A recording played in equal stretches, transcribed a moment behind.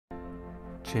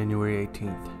January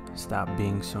 18th. Stop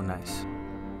being so nice.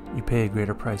 You pay a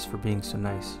greater price for being so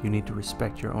nice. You need to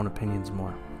respect your own opinions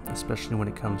more, especially when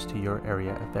it comes to your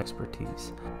area of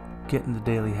expertise. Get in the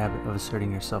daily habit of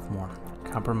asserting yourself more.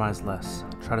 Compromise less.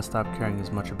 Try to stop caring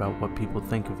as much about what people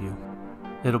think of you.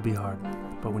 It'll be hard,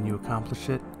 but when you accomplish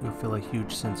it, you'll feel a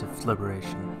huge sense of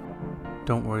liberation.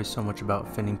 Don't worry so much about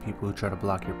offending people who try to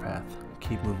block your path.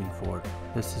 Keep moving forward.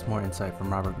 This is more insight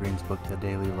from Robert Greene's book, The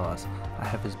Daily Laws. I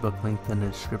have his book linked in the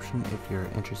description if you're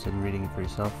interested in reading it for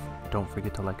yourself. Don't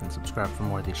forget to like and subscribe for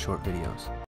more of these short videos.